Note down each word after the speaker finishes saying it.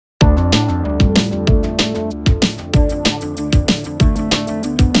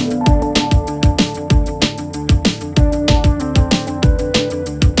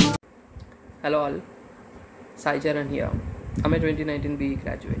Hello all, Sai Charan here. I'm a 2019 BE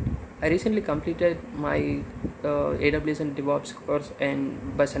graduate. I recently completed my AWS and DevOps course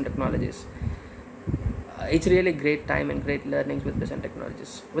in Besant Technologies. It's really great time and great learnings with Besant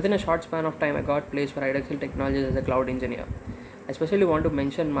Technologies. Within a short span of time, I got placed for IDEXCEL Technologies as a cloud engineer. I especially want to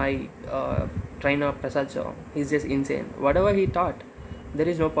mention my trainer Prasad Sir. He's just insane. Whatever he taught, there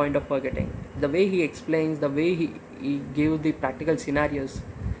is no point of forgetting. The way he explains, the way he gives the practical scenarios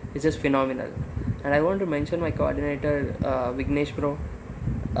is just phenomenal. And I want to mention my coordinator Vignesh Bro,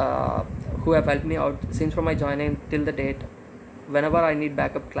 who have helped me out since from my joining till the date. Whenever I need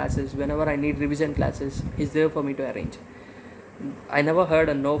backup classes, whenever I need revision classes, he's there for me to arrange. I never heard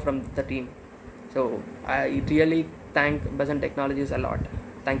a no from the team. So I really thank Besant Technologies a lot.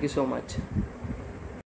 Thank you so much.